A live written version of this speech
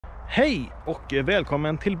Hej och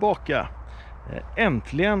välkommen tillbaka.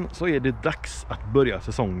 Äntligen så är det dags att börja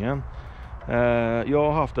säsongen. Jag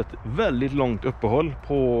har haft ett väldigt långt uppehåll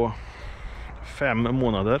på 5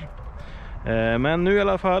 månader. Men nu i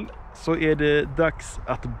alla fall så är det dags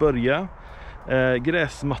att börja.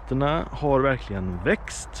 Gräsmattorna har verkligen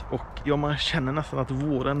växt och man känner nästan att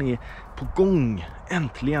våren är på gång.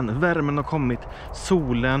 Äntligen, värmen har kommit,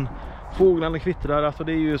 solen, fåglarna kvittrar. Alltså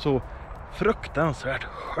det är ju så fruktansvärt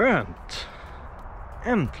skönt.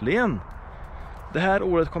 Äntligen. Det här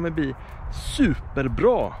året kommer bli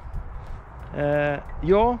superbra.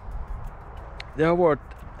 Ja, det har varit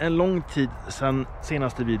en lång tid sedan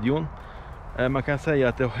senaste videon. Man kan säga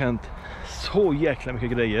att det har hänt så jäkla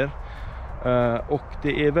mycket grejer. Och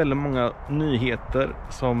det är väldigt många nyheter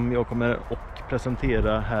som jag kommer att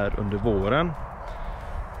presentera här under våren.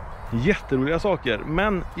 Jätteroliga saker,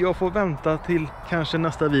 men jag får vänta till kanske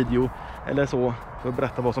nästa video eller så för att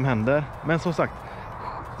berätta vad som händer. Men som sagt,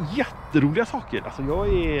 jätteroliga saker. Alltså jag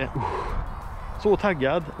är så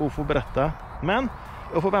taggad att få berätta, men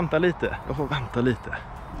jag får vänta lite.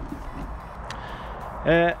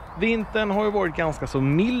 Vintern har ju varit ganska så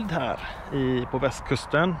mild här på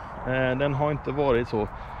västkusten. Den har inte varit så,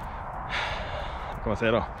 kan man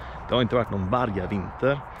säga då, det har inte varit någon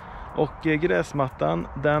vargavinter. Och gräsmattan,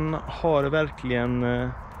 den har verkligen,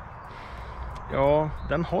 ja,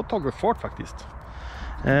 den har tagit fart faktiskt.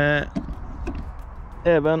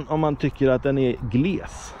 Även om man tycker att den är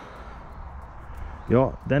gles.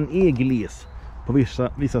 Ja, den är gles på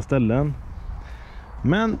vissa ställen.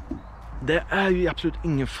 Men det är ju absolut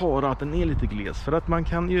ingen fara att den är lite gles. För att man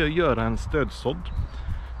kan ju göra en stödsådd.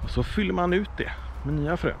 Och så fyller man ut det med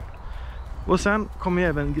nya frön. Och sen kommer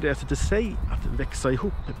även gräset i sig att växa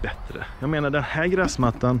ihop bättre. Jag menar, den här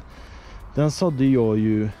gräsmattan, den sådde jag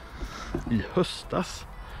ju i höstas.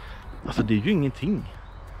 Alltså det är ju ingenting.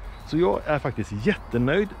 Så jag är faktiskt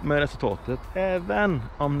jättenöjd med resultatet. Även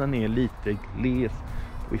om den är lite gles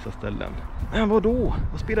på vissa ställen. Men vadå?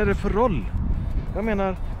 Vad spelar det för roll? Jag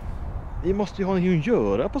menar, vi måste ju ha något att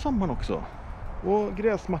göra på sommaren också. Och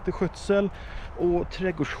gräsmatteskötsel och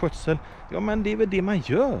trädgårdsskötsel, ja men det är väl det man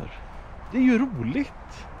gör. Det är ju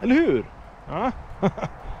roligt, eller hur? Ja.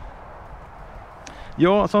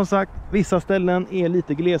 Ja, som sagt, vissa ställen är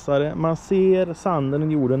lite glesare. Man ser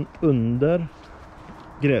sanden i jorden under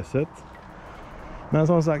gräset. Men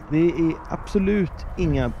som sagt, det är absolut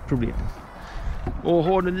inga problem. Och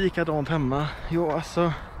har du likadant hemma, ja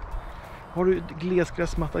alltså, har du gles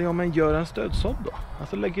gräsmatta, ja men gör en stödsådd då.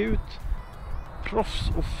 Alltså lägg ut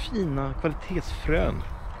proffs och fina kvalitetsfrön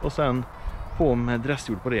och sen på med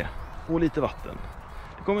dressjord på det och lite vatten.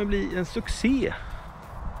 Det kommer bli en succé.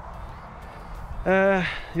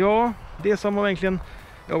 Ja, det som jag egentligen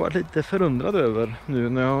jag har varit lite förundrad över nu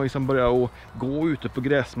när jag liksom börjar att gå ute på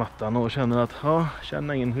gräsmattan och känner att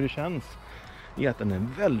känna in hur det känns, är att den är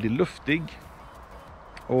väldigt luftig.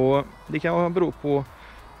 Och det kan bero på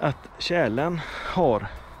att kärlen har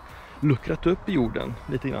luckrat upp i jorden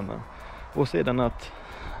lite grann. Och sedan att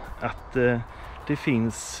det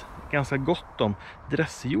finns ganska gott om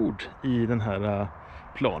dressjord i den här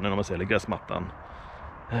planen, om man säger, gräsmattan.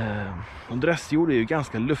 Och dressjord är ju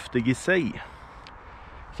ganska luftig i sig.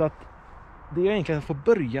 Så att det jag egentligen får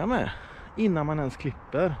börja med innan man ens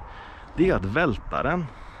klipper, det är att välta den.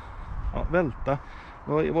 Ja, välta.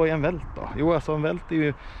 Vad är en vält då? Jo, alltså en vält är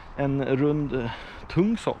ju en rund,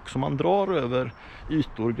 tung sak som man drar över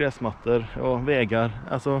ytor, gräsmattor och vägar.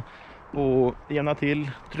 Alltså, och jämnar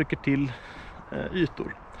till, trycker till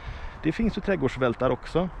ytor. Det finns ju trädgårdsvältar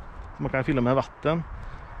också som man kan fylla med vatten.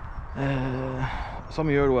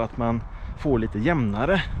 Som gör då att man får lite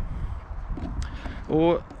jämnare.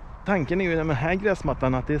 Och tanken är ju med den här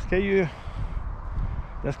gräsmattan att den ska ju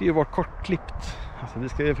vara kortklippt. Alltså vi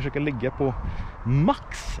ska ju försöka ligga på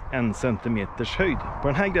max 1 centimeters höjd på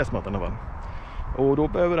den här gräsmattan i alla fall. Och då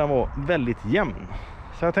behöver den vara väldigt jämn.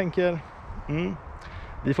 Så jag tänker,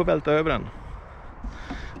 vi får välta över den.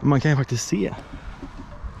 Och man kan ju faktiskt se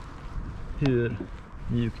hur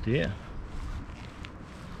mjukt det är.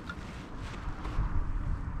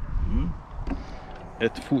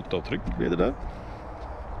 Ett fotavtryck blir det där.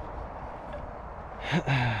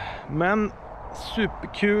 Men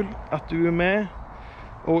superkul att du är med.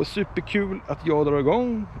 Och superkul att jag drar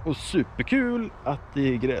igång. Och superkul att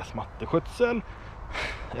det är gräsmatteskötsel.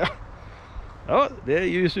 Ja, det är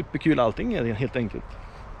ju superkul allting helt enkelt.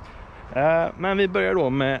 Men vi börjar då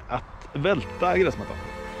med att välta gräsmattan.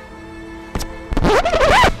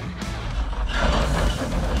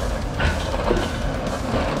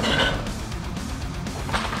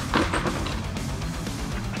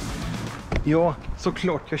 Ja,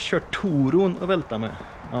 såklart jag kör toron och välta med.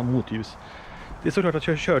 motljus. Det är såklart att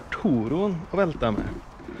jag kör Toron och välta med.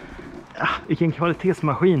 Ja, vilken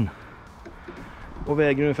kvalitetsmaskin. Och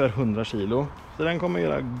väger ungefär 100 kilo. Så den kommer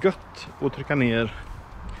göra gött och trycka ner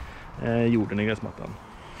jorden i gräsmattan.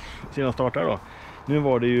 Sedan jag startar då. Nu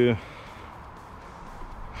var det ju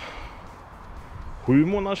 7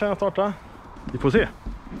 månader sedan jag startade. Vi får se.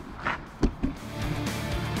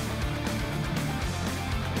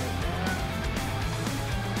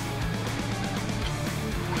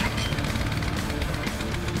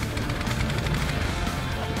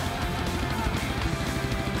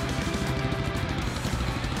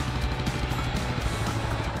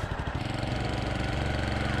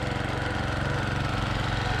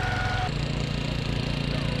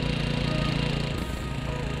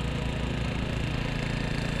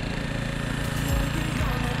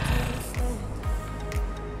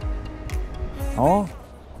 Ja,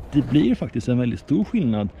 det blir faktiskt en väldigt stor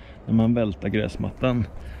skillnad när man vältar gräsmattan.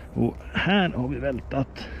 Och här har vi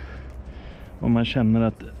vältat. Och man känner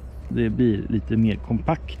att det blir lite mer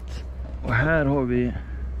kompakt. Och här har vi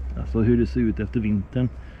alltså hur det ser ut efter vintern.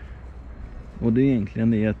 Och det är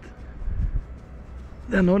egentligen det att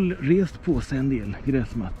den har rest på sig en del,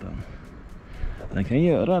 gräsmattan. Den kan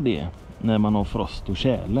göra det när man har frost och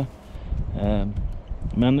tjäle.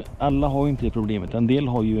 Men alla har ju inte det problemet. En del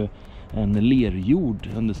har ju en lerjord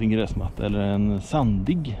under sin gräsmatta eller en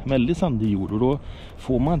väldigt sandig jord, och då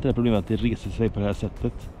får man inte det problemet att det reser sig på det här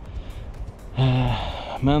sättet.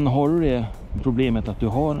 Men har du det problemet att du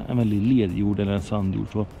har en väldigt lerjord eller en sandjord,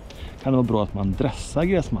 så kan det vara bra att man dressar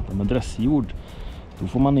gräsmattan med dressjord. Då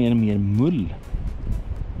får man ner mer mull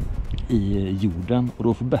i jorden och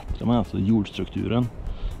då förbättrar man alltså jordstrukturen.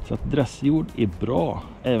 Så att dressjord är bra,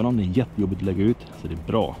 även om det är jättejobbigt att lägga ut, så det är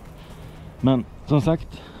bra. Men som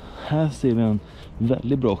sagt, här ser vi en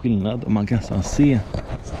väldigt bra skillnad och man kan se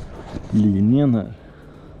linjen här.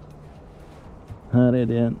 Här är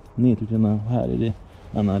det nedtryckarna, här är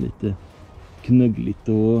det lite knuggligt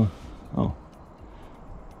och ja.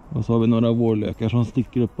 Och så har vi några vårlökar som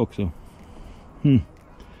sticker upp också.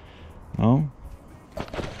 Ja.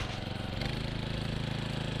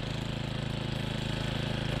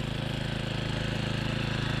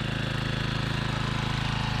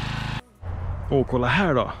 Och kolla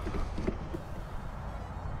här då.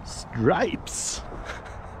 Stripes.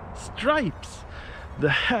 Det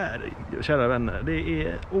här, kära vänner, det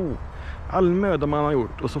är all möda man har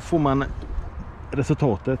gjort och så får man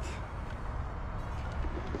resultatet.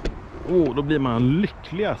 Då blir man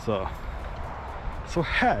lycklig alltså. Så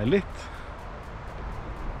härligt.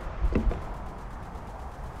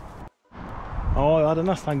 Ja, jag hade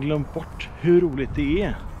nästan glömt bort hur roligt det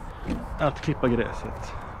är att klippa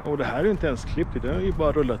gräset. Och det här är ju inte ens klippt, det har ju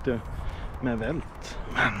bara rullat det med vält.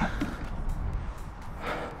 Men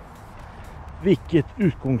vilket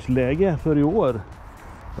utgångsläge för i år.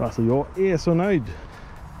 Alltså jag är så nöjd.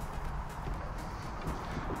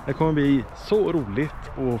 Det kommer bli så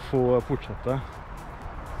roligt att få fortsätta.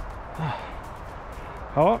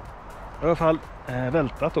 Ja, i alla fall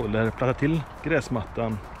vältat då, eller plattat till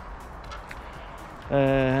gräsmattan.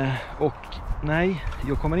 Och nej,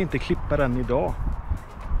 jag kommer inte klippa den idag.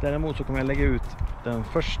 Däremot så kommer jag lägga ut den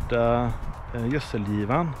första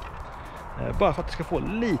gödselgivan. Bara för att det ska få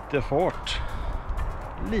lite fart.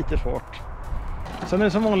 Sen är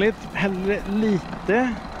det som vanligt hellre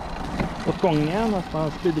lite åt gången, att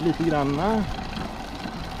man sprider lite granna.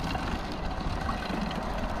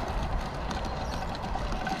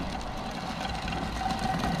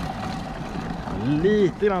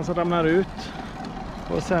 Lite grann så ramlar ut.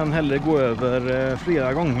 Och sen hellre gå över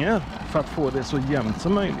flera gånger för att få det så jämnt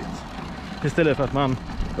som möjligt. Istället för att man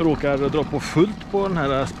råkar dra på fullt på den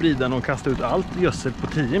här spridan och kasta ut allt gödsel på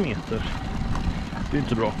 10 meter. Det är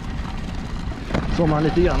inte bra. Så man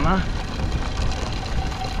lite grann.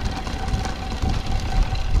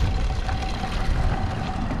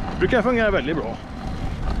 Brukar fungera väldigt bra.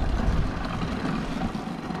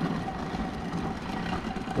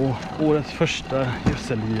 Och årets första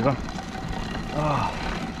gödselgiva.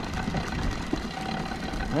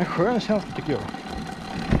 Det är en skön känsla tycker jag.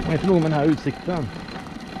 Och inte nog med den här utsikten.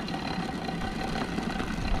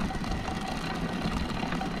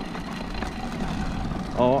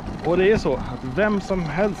 Ja, och det är så att vem som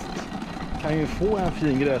helst kan ju få en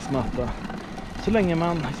fin gräsmatta. Så länge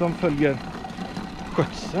man liksom följer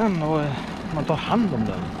skötseln och man tar hand om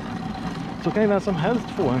den. Så kan ju vem som helst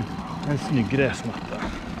få en snygg gräsmatta.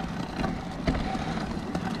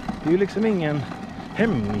 Det är ju liksom ingen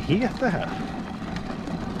hemlighet det här.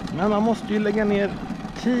 Men man måste ju lägga ner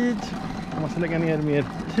tid. Man måste lägga ner mer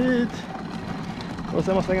tid. Och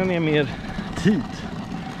sen måste man lägga ner mer tid.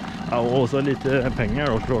 Ja, och så lite pengar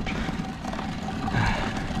då klart.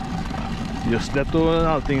 Just det,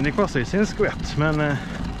 och allting det kostar ju sin skvätt, men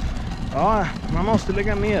ja, man måste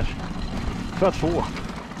lägga mer för att få.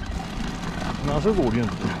 Men så går det ju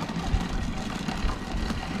inte.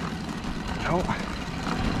 Ja.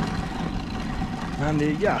 Men det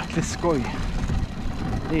är jäkligt skoj.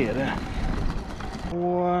 Det är det.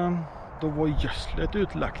 Och då var gödslet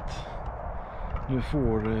utlagt. Nu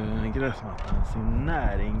får gräsmattan sin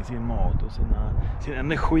näring, sin mat och sin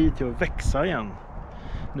energi till att växa igen.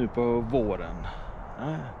 Nu på våren.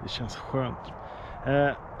 Det känns skönt.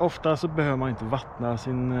 Ofta så behöver man inte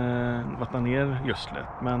vattna ner gödslet.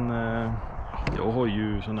 Men jag har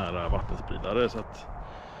ju sån här vattenspridare, så att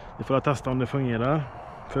vi får testa om det fungerar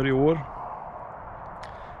för i år.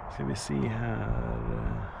 Ska vi se här.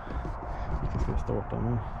 Vilka ska jag starta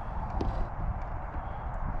med?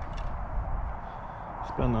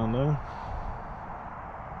 Spännande.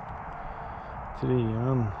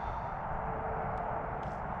 3:an.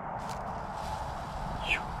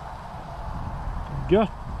 Gött.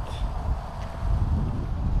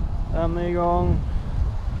 Den är igång.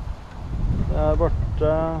 Där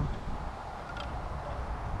borta.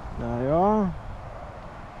 Där ja.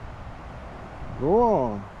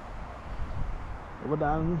 Bra. Det var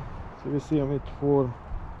den. Så vi ser om vi får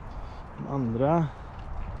den andra.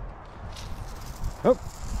 Upp.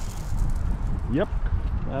 Japp.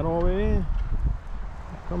 Där har vi.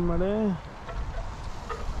 Här kommer det.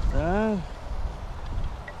 Där.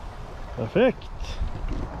 Perfekt.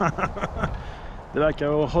 Det verkar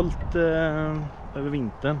ha hållit över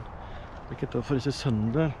vintern. Vilket inte ha frysit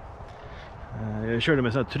sönder. Jag körde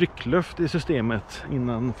med så här tryckluft i systemet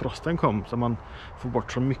innan frosten kom, så man får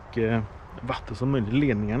bort så mycket vatten som möjligt i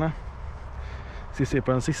ledningarna. Ska vi se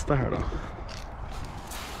på den sista här då.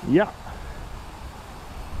 Ja.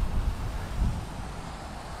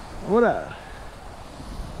 Och där.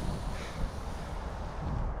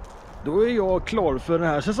 Då är jag klar för den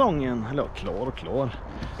här säsongen. Eller klar.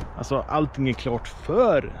 Alltså allting är klart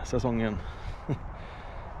för säsongen.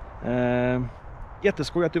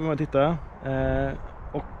 Jätteskoj att du var med och titta.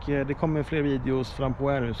 Och det kommer fler videos fram på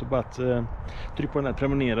här nu, så bara att tryck på den här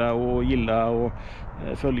prenumerera och gilla och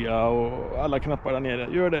följa och alla knappar där nere.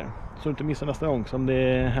 Gör det så du inte missar nästa gång som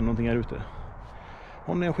det händer någonting här ute.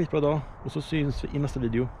 Ha en skitbra dag och så syns vi i nästa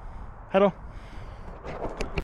video. Hej då!